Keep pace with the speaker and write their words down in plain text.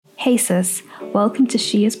Hey sis, welcome to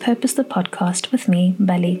She Is Purpose, the podcast with me,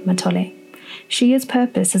 Bali Matole. She Is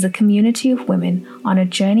Purpose is a community of women on a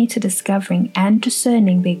journey to discovering and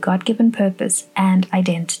discerning their God-given purpose and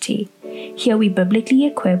identity. Here we biblically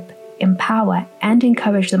equip, empower, and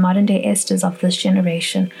encourage the modern-day Esthers of this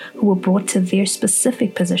generation who were brought to their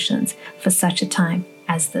specific positions for such a time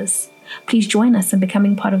as this. Please join us in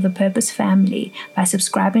becoming part of the Purpose family by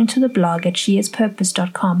subscribing to the blog at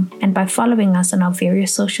sheispurpose.com and by following us on our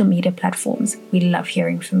various social media platforms. We love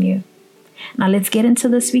hearing from you. Now let's get into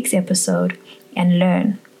this week's episode and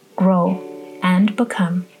learn, grow, and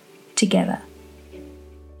become together.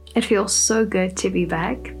 It feels so good to be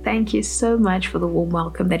back. Thank you so much for the warm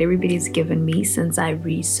welcome that everybody's given me since I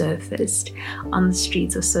resurfaced on the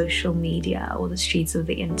streets of social media or the streets of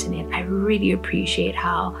the internet. I really appreciate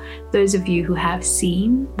how those of you who have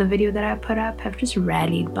seen the video that I put up have just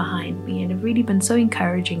rallied behind me and have really been so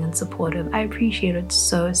encouraging and supportive. I appreciate it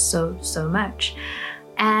so much.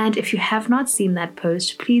 And if you have not seen that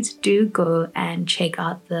post, please do go and check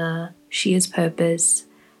out the She Is Purpose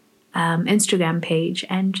Instagram page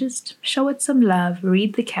and just show it some love.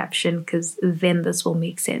 Read the caption, because then this will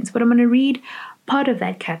make sense. But I'm going to read part of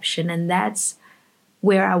that caption, and that's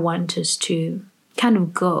where I want us to kind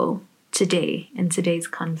of go today in today's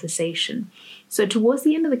conversation. So towards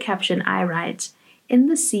the end of the caption, I write, "In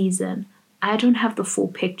this season, I don't have the full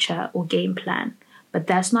picture or game plan, but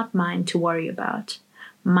that's not mine to worry about.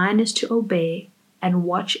 Mine is to obey and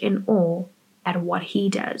watch in awe at what he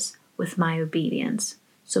does with my obedience.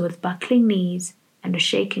 So with buckling knees and a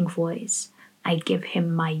shaking voice, I give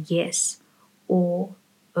him my yes all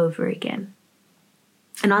over again."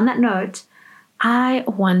 And on that note, I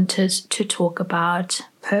want us to talk about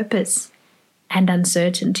purpose and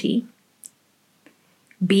uncertainty.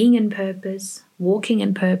 Being in purpose, walking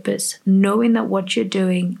in purpose, knowing that what you're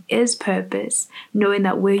doing is purpose, knowing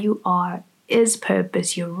that where you are is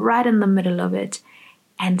purpose, you're right in the middle of it,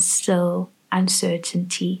 and still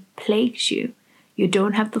uncertainty plagues you. You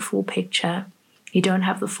don't have the full picture. You don't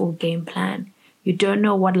have the full game plan. You don't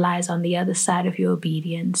know what lies on the other side of your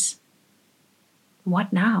obedience.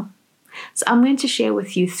 What now? So I'm going to share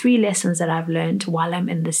with you 3 lessons that I've learned while I'm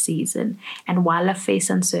in this season and while I face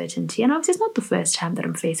uncertainty. And obviously it's not the first time that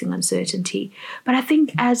I'm facing uncertainty, but I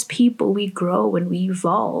think as people we grow and we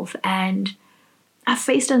evolve, and I've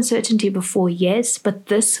faced uncertainty before, yes, but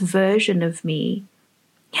this version of me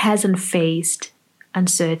hasn't faced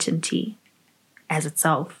uncertainty as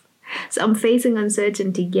itself. So I'm facing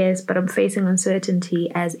uncertainty, yes, but I'm facing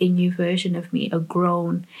uncertainty as a new version of me, a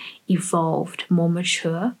grown, evolved, more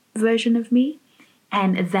mature version of me.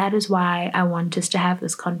 And that is why I want us to have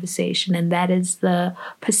this conversation. And that is the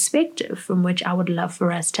perspective from which I would love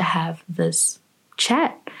for us to have this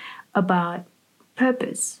chat about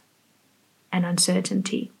purpose and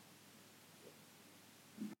uncertainty.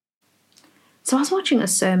 So I was watching a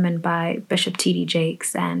sermon by Bishop T.D.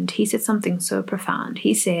 Jakes, and he said something so profound.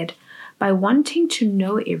 He said, "By wanting to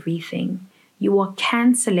know everything, you are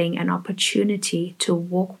canceling an opportunity to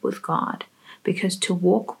walk with God, because to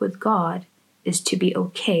walk with God is to be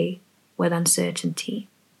okay with uncertainty."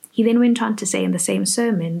 He then went on to say in the same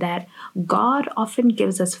sermon that God often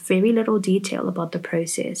gives us very little detail about the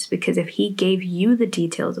process, because if he gave you the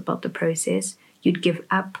details about the process, you'd give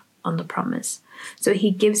up on the promise. So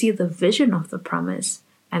he gives you the vision of the promise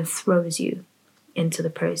and throws you into the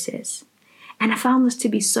process. And I found this to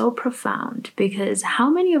be so profound, because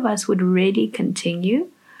how many of us would really continue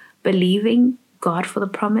believing God for the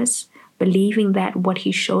promise, believing that what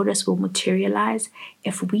he showed us will materialize,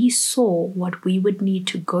 if we saw what we would need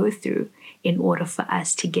to go through in order for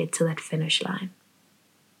us to get to that finish line?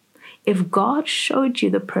 If God showed you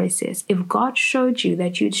the process, if God showed you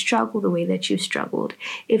that you'd struggle the way that you struggled,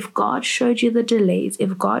 if God showed you the delays,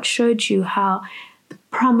 if God showed you how the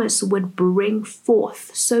promise would bring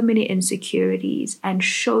forth so many insecurities and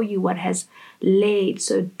show you what has laid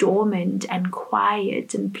so dormant and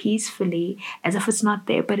quiet and peacefully as if it's not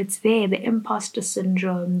there, but it's there, the imposter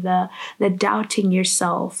syndrome, the doubting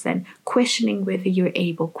yourself and questioning whether you're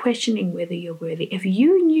able, questioning whether you're worthy. If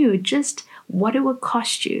you knew just what it would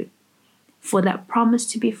cost you for that promise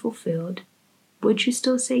to be fulfilled, would you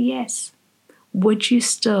still say yes? Would you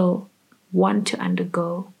still want to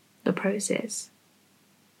undergo the process?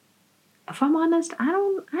 If I'm honest, I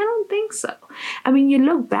don't think so. I mean, you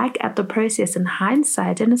look back at the process in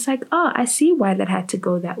hindsight and it's like, oh, I see why that had to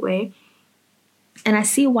go that way. And I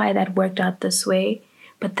see why that worked out this way,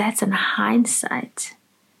 but that's in hindsight.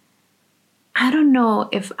 I don't know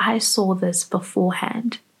if I saw this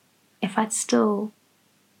beforehand, if I'd still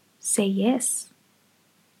say yes.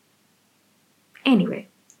 Anyway,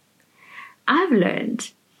 I've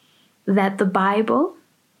learned that the Bible,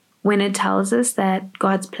 when it tells us that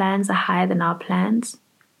God's plans are higher than our plans,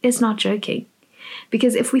 is not joking.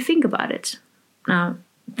 Because if we think about it, now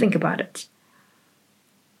think about it.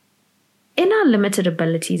 In our limited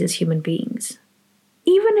abilities as human beings,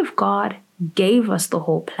 even if God gave us the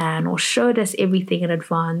whole plan or showed us everything in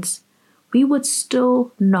advance, we would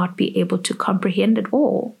still not be able to comprehend it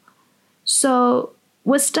all. So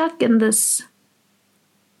we're stuck in this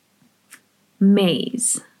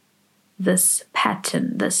maze, this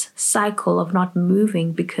pattern, this cycle of not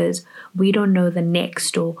moving because we don't know the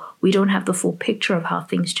next, or we don't have the full picture of how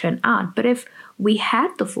things turn out. But if we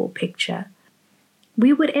had the full picture,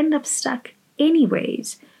 we would end up stuck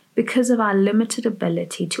anyways because of our limited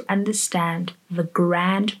ability to understand the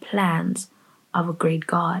grand plans of a great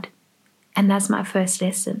God. And that's my first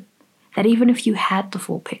lesson, that even if you had the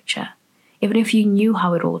full picture, even if you knew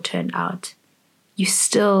how it all turned out, you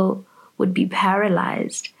still would be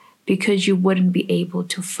paralyzed because you wouldn't be able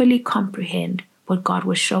to fully comprehend what God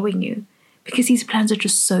was showing you, because His plans are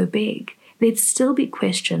just so big. There'd still be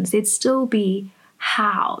questions. There'd still be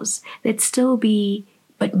hows. There'd still be,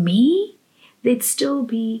 but me? There'd still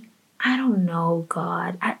be, I don't know,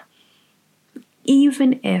 God.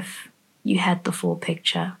 Even if you had the full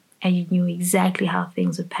picture and you knew exactly how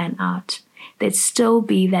things would pan out, there'd still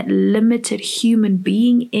be that limited human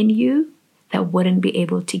being in you that wouldn't be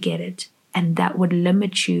able to get it. And that would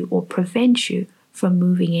limit you or prevent you from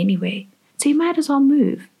moving anyway. So you might as well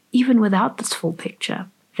move, even without this full picture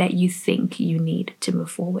that you think you need to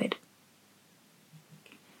move forward.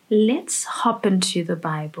 Let's hop into the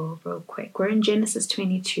Bible real quick. We're in Genesis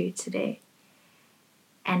 22 today.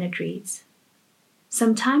 And it reads,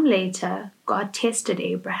 "Sometime later, God tested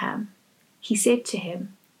Abraham. He said to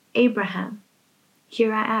him, 'Abraham.'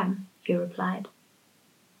 'Here I am,' he replied.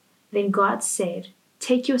 Then God said,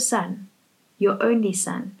 'Take your son, your only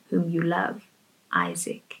son, whom you love,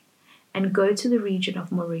 Isaac, and go to the region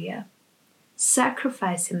of Moriah.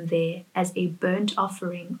 Sacrifice him there as a burnt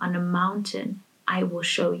offering on a mountain I will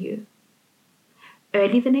show you.'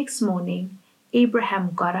 Early the next morning,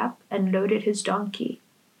 Abraham got up and loaded his donkey.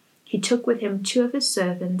 He took with him 2 of his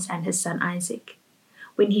servants and his son Isaac.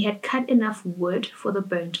 When he had cut enough wood for the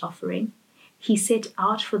burnt offering, he set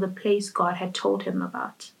out for the place God had told him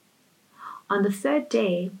about. On the 3rd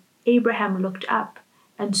day, Abraham looked up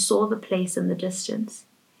and saw the place in the distance.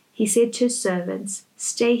 He said to his servants,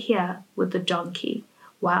 'Stay here with the donkey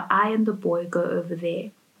while I and the boy go over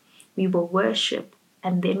there. We will worship,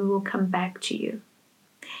 and then we will come back to you.'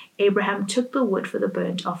 Abraham took the wood for the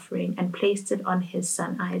burnt offering and placed it on his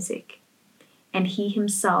son Isaac, and he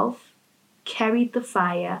himself carried the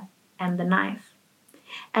fire and the knife.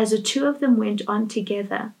 As the 2 of them went on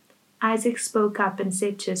together, Isaac spoke up and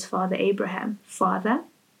said to his father Abraham, 'Father?'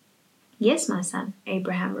 'Yes, my son,'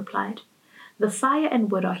 Abraham replied. 'The fire and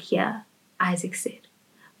wood are here,' Isaac said,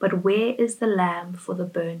 'but where is the lamb for the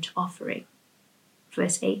burnt offering?'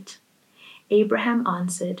 Verse 8. Abraham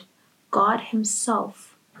answered, 'God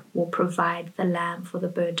himself will provide the lamb for the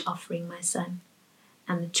burnt offering, my son.'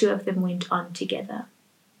 And the 2 of them went on together.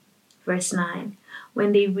 Verse 9.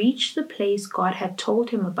 When they reached the place God had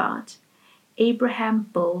told him about, Abraham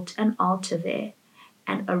built an altar there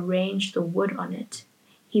and arranged the wood on it.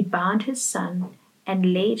 He bound his son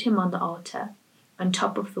and laid him on the altar, on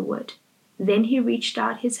top of the wood. Then he reached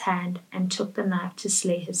out his hand and took the knife to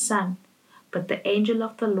slay his son. But the angel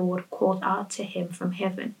of the Lord called out to him from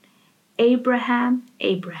heaven, 'Abraham,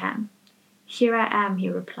 Abraham.' 'Here I am,' he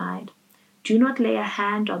replied. 'Do not lay a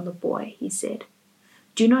hand on the boy,' he said.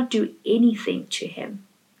 'Do not do anything to him.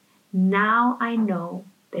 Now I know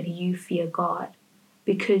that you fear God,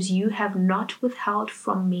 because you have not withheld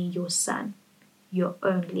from me your son, your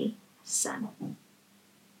only son.'"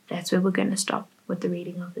 That's where we're going to stop with the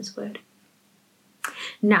reading of His word.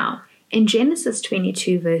 Now, in Genesis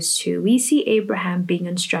 22 verse 2, we see Abraham being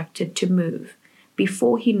instructed to move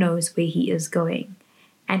before he knows where he is going.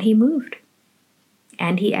 And he moved.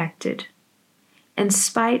 And he acted, in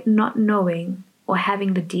spite not knowing or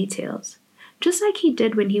having the details. Just like he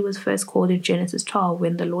did when he was first called in Genesis 12,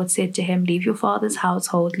 when the Lord said to him, "Leave your father's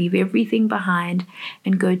household, leave everything behind,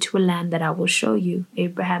 and go to a land that I will show you."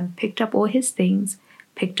 Abraham picked up all his things,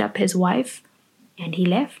 picked up his wife, and he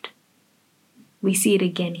left. We see it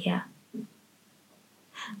again here.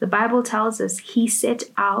 The Bible tells us he set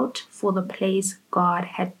out for the place God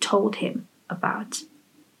had told him about,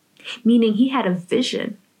 meaning he had a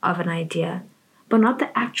vision of an idea, but not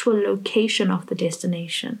the actual location of the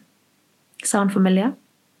destination. Sound familiar?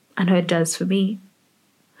 I know it does for me.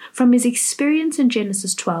 From his experience in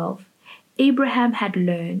Genesis 12, Abraham had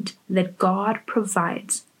learned that God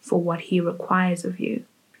provides for what he requires of you.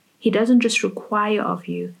 He doesn't just require of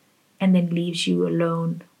you and then leaves you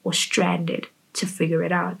alone or stranded to figure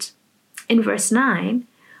it out. In verse 9,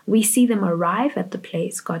 we see them arrive at the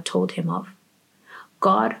place God told him of.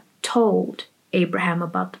 God told Abraham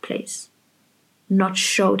about the place, not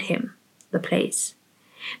showed him the place,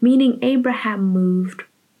 meaning Abraham moved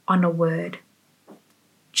on a word,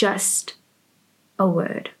 just a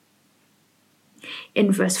word.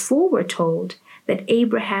 In verse 4, we're told that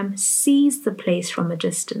Abraham sees the place from a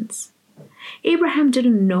distance. Abraham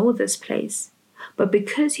didn't know this place, but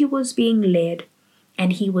because he was being led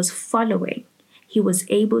and he was following, he was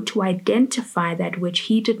able to identify that which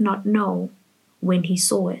he did not know when he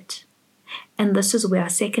saw it. And this is where our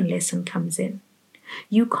second lesson comes in.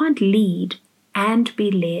 You can't lead and be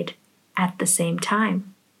led at the same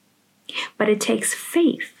time. But it takes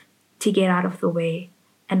faith to get out of the way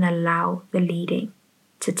and allow the leading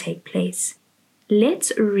to take place.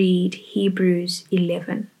 Let's read Hebrews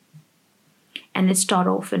 11. And let's start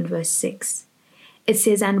off in verse 6. It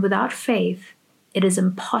says, "And without faith, it is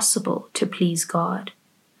impossible to please God,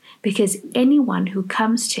 because anyone who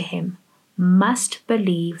comes to him must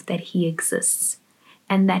believe that he exists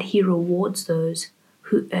and that he rewards those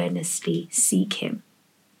who earnestly seek him."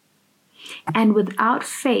 And without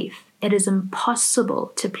faith, it is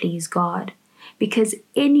impossible to please God, because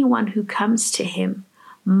anyone who comes to him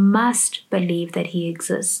must believe that he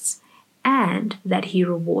exists and that he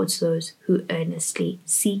rewards those who earnestly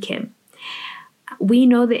seek him. We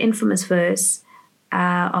know the infamous verse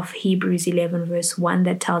of Hebrews 11 verse 1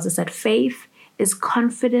 that tells us that faith is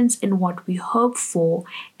confidence in what we hope for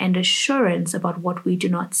and assurance about what we do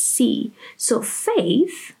not see. So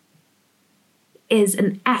faith is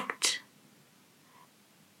an act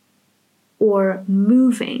or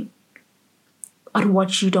moving on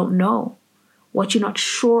what you don't know, what you're not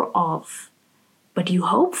sure of, but you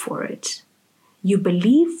hope for it, you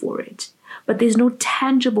believe for it, but there's no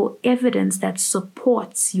tangible evidence that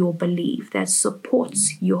supports your belief, that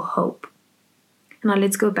supports your hope. Now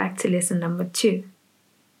let's go back to lesson number 2.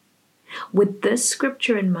 With this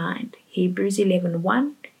scripture in mind, Hebrews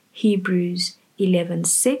 11:1, Hebrews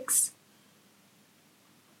 11:6,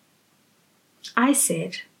 I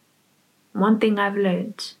said, one thing I've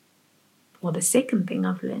learned, or the second thing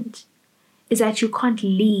I've learned, is that you can't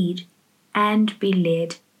lead and be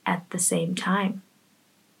led at the same time.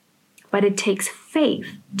 But it takes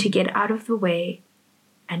faith to get out of the way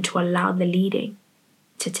and to allow the leading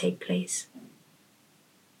to take place.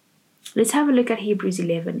 Let's have a look at Hebrews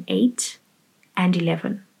 11:8 and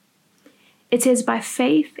 11. It says, "By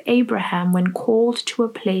faith Abraham, when called to a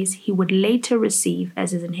place he would later receive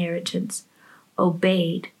as his inheritance,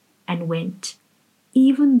 obeyed and went,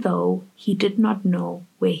 even though he did not know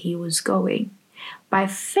where he was going." By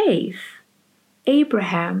faith,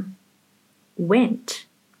 Abraham went,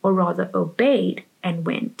 or rather obeyed and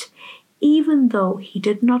went, even though he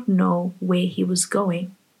did not know where he was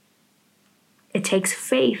going. It takes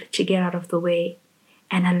faith to get out of the way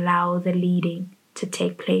and allow the leading to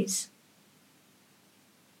take place.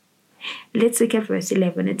 Let's look at verse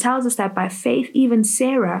 11. It tells us that by faith, even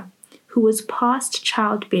Sarah, who was past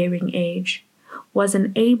childbearing age, was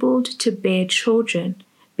enabled to bear children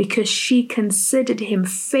because she considered him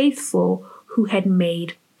faithful who had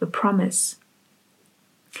made the promise.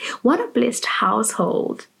 What a blessed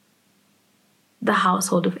household the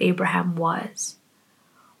household of Abraham was.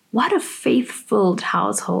 What a faith-filled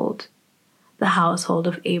household the household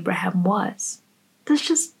of Abraham was. This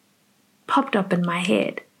just popped up in my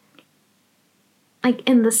head. Like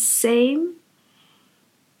in the same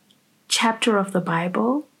chapter of the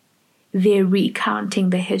Bible, they're recounting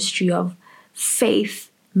the history of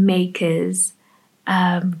faith makers,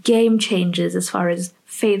 game changers as far as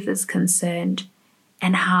faith is concerned,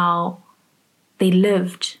 and how they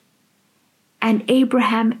lived. And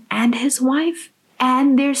Abraham and his wife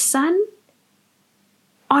and their son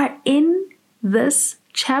are in this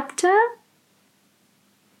chapter.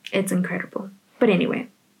 It's incredible. But anyway,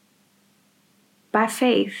 by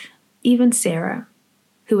faith, even Sarah,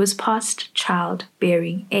 who was past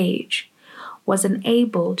childbearing age, was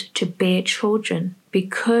enabled to bear children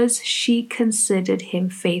because she considered him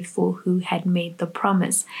faithful who had made the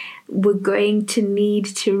promise. We're going to need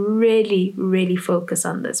to really, really focus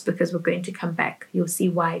on this because we're going to come back. You'll see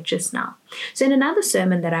why just now. So in another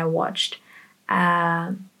sermon that I watched,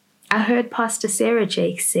 I heard Pastor Sarah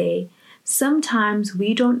Jake say, sometimes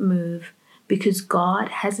we don't move because God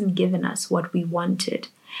hasn't given us what we wanted.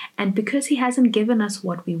 And because he hasn't given us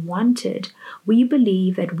what we wanted, we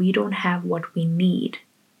believe that we don't have what we need.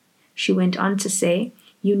 She went on to say,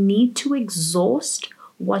 you need to exhaust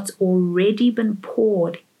what's already been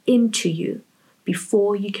poured into you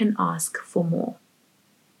before you can ask for more.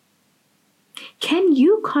 Can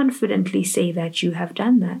you confidently say that you have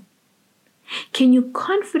done that? Can you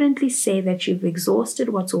confidently say that you've exhausted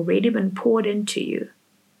what's already been poured into you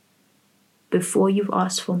before you've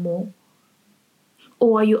asked for more?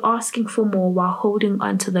 Or are you asking for more while holding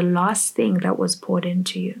on to the last thing that was poured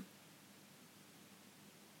into you?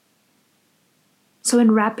 So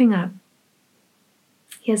in wrapping up,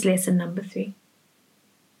 here's lesson number 3.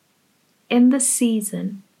 In this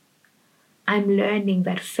season, I'm learning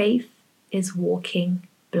that faith is walking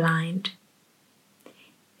blind.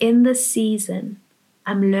 In this season,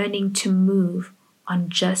 I'm learning to move on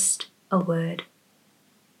just a word.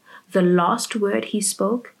 The last word he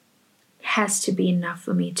spoke has to be enough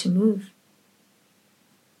for me to move.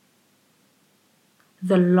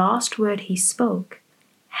 The last word he spoke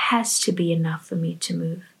has to be enough for me to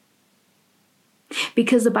move.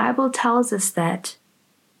 Because the Bible tells us that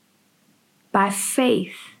by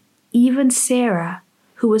faith, even Sarah,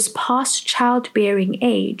 who was past childbearing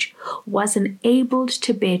age, was enabled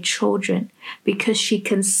to bear children because she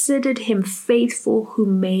considered him faithful who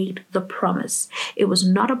made the promise. It was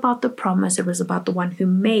not about the promise, it was about the one who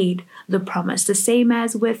made the promise. The same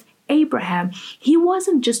as with Abraham, he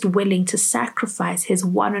wasn't just willing to sacrifice his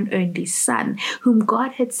one and only son, whom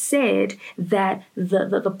God had said that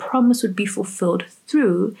the promise would be fulfilled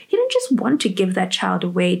through. He didn't just want to give that child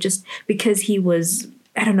away just because he was,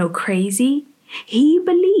 crazy. He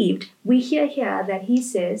believed. We hear here that he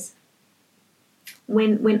says,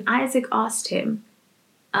 when Isaac asked him,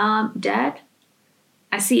 Dad,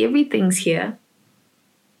 I see everything's here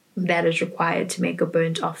that is required to make a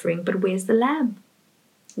burnt offering, but where's the lamb?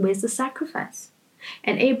 Where's the sacrifice?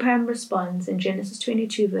 And Abraham responds in Genesis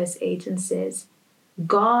 22 verse 8 and says,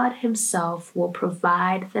 God himself will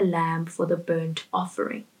provide the lamb for the burnt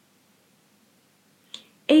offering.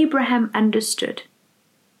 Abraham understood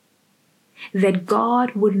that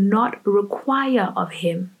God would not require of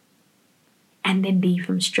him and then leave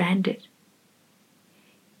him stranded.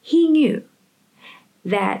 He knew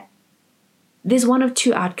that there's one of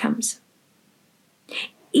two outcomes.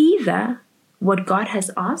 Either what God has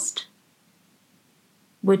asked,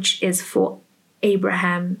 which is for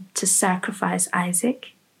Abraham to sacrifice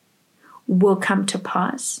Isaac, will come to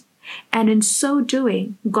pass, and in so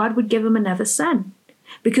doing, God would give him another son,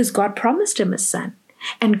 because God promised him a son.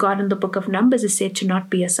 And God in the book of Numbers is said to not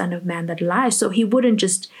be a son of man that lies. So he wouldn't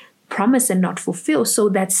just promise and not fulfill. So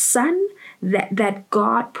that son that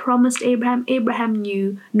God promised Abraham, Abraham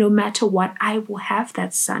knew no matter what, I will have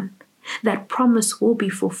that son. That promise will be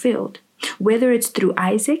fulfilled. Whether it's through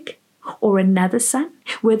Isaac or another son,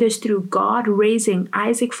 whether it's through God raising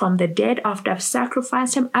Isaac from the dead after I've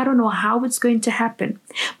sacrificed him, I don't know how it's going to happen.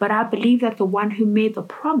 But I believe that the one who made the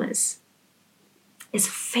promise is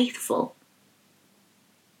faithful.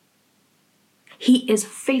 He is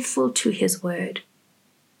faithful to his word.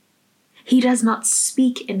 He does not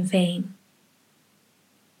speak in vain.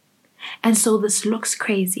 And so this looks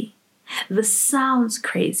crazy. This sounds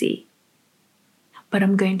crazy. But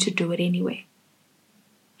I'm going to do it anyway.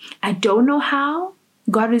 I don't know how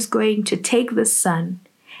God is going to take this son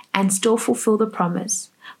and still fulfill the promise,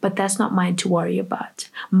 but that's not mine to worry about.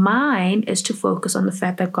 Mine is to focus on the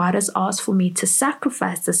fact that God has asked for me to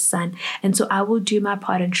sacrifice this son, and so I will do my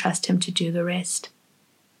part and trust him to do the rest.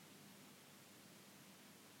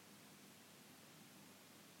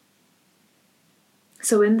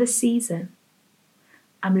 So in this season,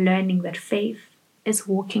 I'm learning that faith is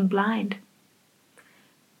walking blind.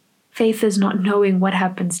 Faith is not knowing what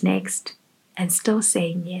happens next and still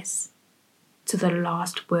saying yes to the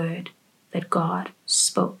last word that God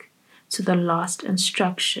spoke, to the last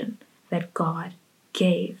instruction that God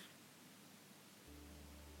gave.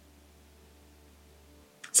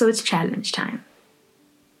 So it's challenge time.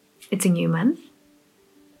 It's a new month.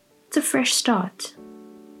 It's a fresh start.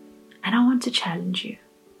 And I want to challenge you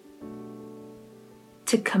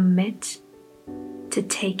to commit to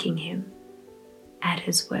taking him at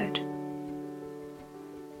his word.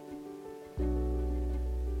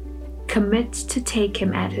 Commit to take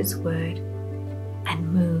him at his word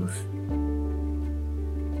and move.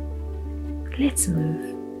 Let's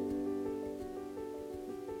move.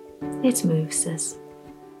 Let's move, sis.